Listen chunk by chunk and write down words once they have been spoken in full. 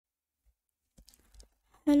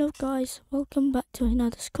Hello guys, welcome back to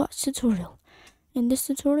another Scratch tutorial. In this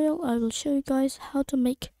tutorial I will show you guys how to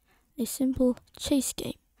make a simple chase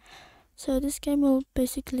game. So this game will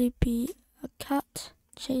basically be a cat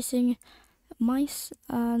chasing mice,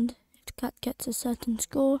 and if the cat gets a certain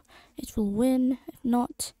score it will win.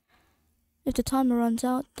 If the timer runs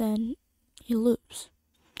out, then you lose.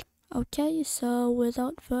 Okay, so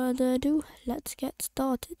without further ado, let's get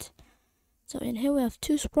started. So in here we have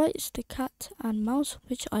two sprites, the cat and mouse,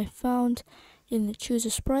 which I found in the choose a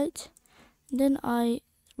sprite. Then I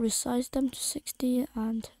resized them to 60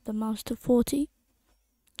 and the mouse to 40.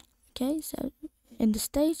 Okay, so in the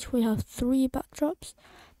stage we have three backdrops.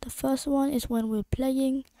 The first one is when we're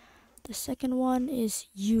playing, the second one is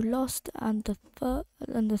you lost, and the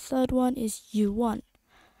third one is you won.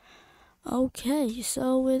 Okay,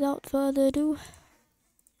 so without further ado,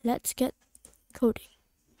 let's get coding.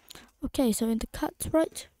 Okay, so in the cat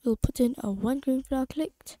sprite, we'll put in a one green flag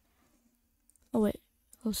clicked. Oh wait,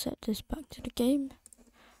 I'll set this back to the game.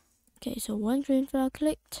 Okay, so one green flag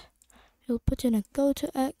clicked. We'll put in a go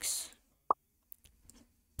to X,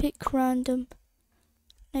 pick random,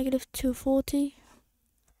 -240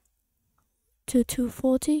 to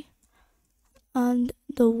 240, and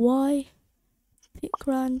the Y, pick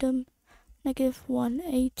random,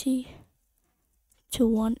 -180 to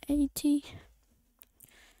 180.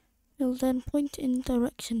 We'll then point in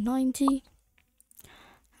direction 90,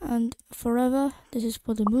 and forever, this is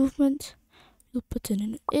for the movement. We'll put in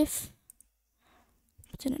an if,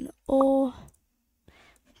 put in an or,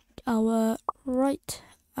 our right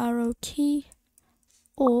arrow key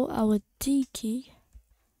or our D key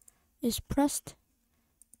is pressed.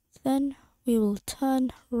 Then we will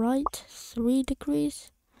turn right 3 degrees,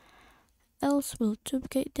 else we'll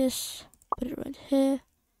duplicate this, put it right here.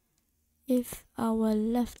 If our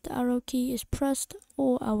left arrow key is pressed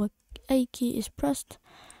or our A key is pressed,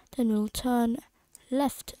 then we'll turn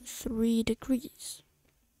left 3 degrees.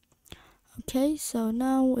 Okay, so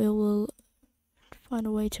now we will find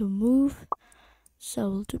a way to move. So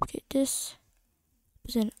we'll duplicate this,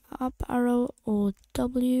 put in up arrow or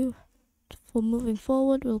W. For moving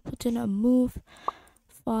forward, we'll put in a move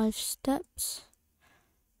 5 steps,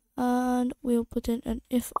 and we'll put in an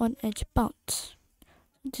if on edge bounce.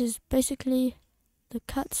 This is basically the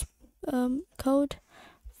cat's code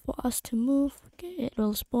for us to move. Okay, it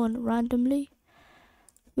will spawn randomly,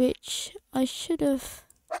 which I should have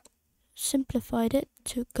simplified it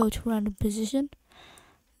to go to random position.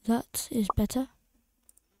 That is better.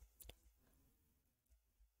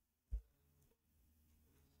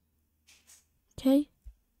 Okay,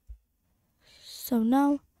 so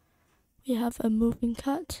now we have a moving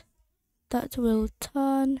cat that will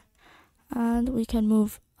turn, and we can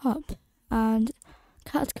move up, and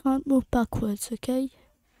cat can't move backwards. Okay,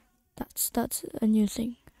 that's a new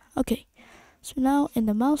thing. Okay, so now in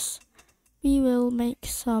the mouse we will make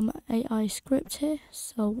some AI script here.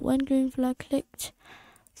 So when green flag clicked,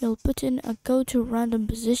 we'll put in a go to random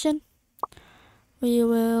position. We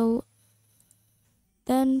will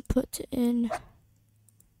then put in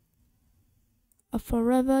a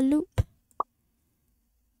forever loop.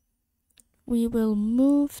 We will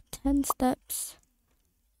move 10 steps,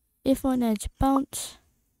 if on edge bounce,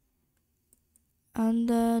 and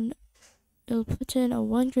then we'll put in a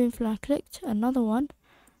one green flag clicked, another one,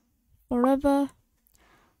 forever.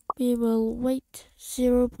 We will wait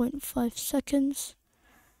 0.5 seconds,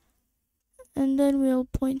 and then we'll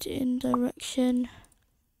point in direction,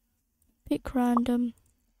 pick random,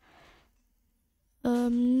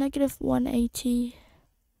 -180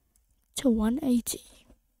 to 180.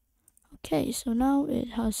 Okay, so now it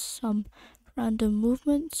has some random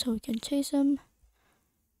movement, so we can chase them,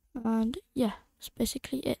 and yeah, that's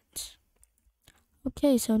basically it.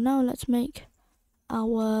 Okay, so now let's make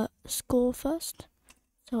our score first.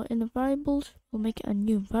 So in the variables, we'll make a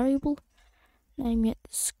new variable, name it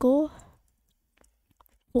score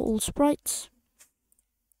for all sprites,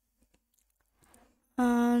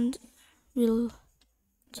 and we'll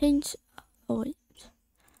change.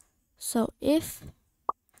 So if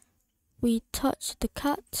we touch the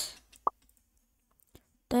cat,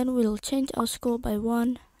 then we'll change our score by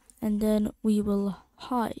 1, and then we will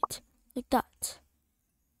hide like that.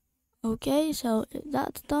 Okay, so if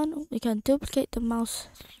that's done, we can duplicate the mouse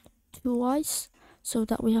twice so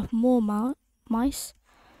that we have more mice.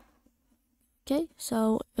 Okay,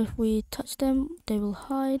 so if we touch them, they will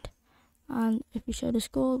hide, and if we show the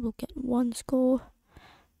score, we'll get 1 score,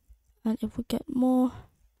 and if we get more,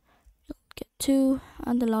 we'll get 2,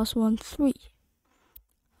 and the last one 3.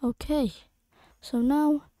 Okay, so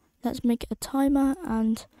now let's make a timer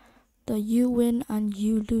and the you win and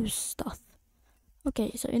you lose stuff.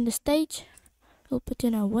 Okay, so in the stage, we'll put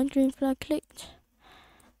in our one green flag clicked.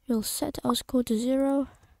 We'll set our score to 0.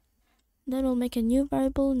 Then we'll make a new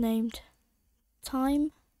variable named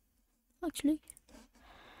time, actually.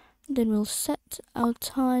 Then we'll set our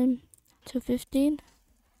time to 15.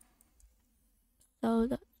 So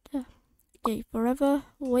that, okay, forever,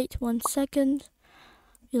 wait 1 second.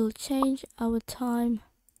 We'll change our time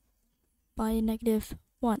by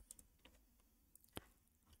 -1.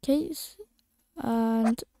 Okay,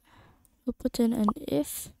 and we'll put in an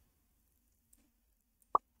if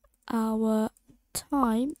our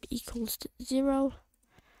time equals to 0,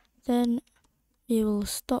 then we will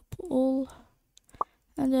stop all,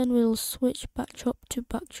 and then we'll switch backdrop to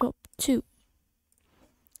backdrop 2.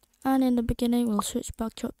 And in the beginning we'll switch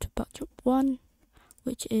backdrop to backdrop 1,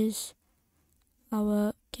 which is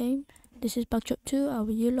our game. This is backdrop 2, our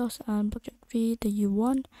U-loss, and backdrop 3, the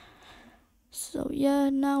U1. So yeah,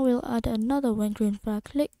 now we'll add another when green flag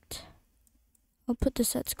clicked. I'll put the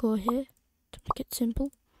set score here to make it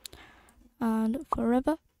simple. And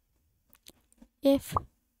forever, if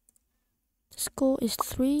the score is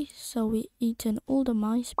 3, so we eaten all the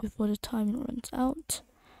mice before the time runs out,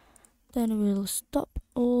 then we'll stop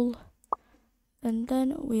all, and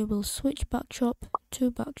then we will switch backdrop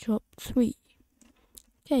to backdrop 3.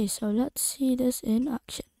 Okay, so let's see this in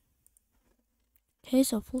action. Okay,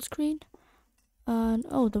 so full screen, and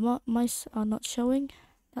oh, the mice are not showing.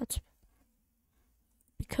 That's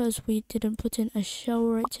because we didn't put in a show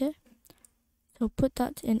right here. So put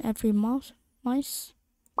that in every mice.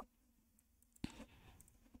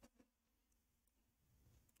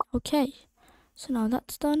 Okay, so now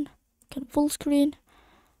that's done. Can full screen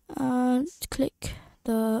and click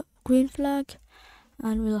the green flag,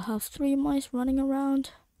 and we'll have 3 mice running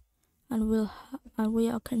around, and we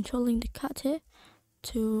are controlling the cat here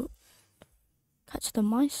to catch the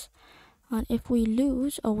mice. And if we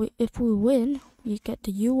lose, or if we win, we get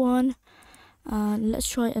the U1. And let's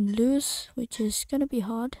try and lose, which is gonna be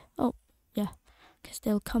hard. Oh yeah, because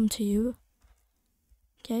they'll come to you.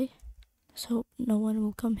 Okay, let's hope no one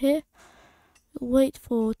will come here. We'll wait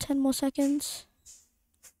for 10 more seconds.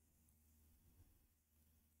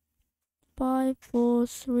 5, 4,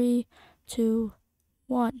 3, 2,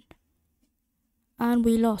 1, and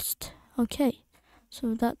we lost. Okay,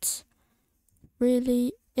 so that's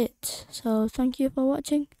really it. So thank you for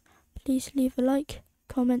watching. Please leave a like,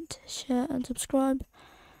 comment, share and subscribe,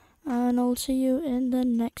 and I'll see you in the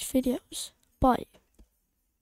next videos. Bye.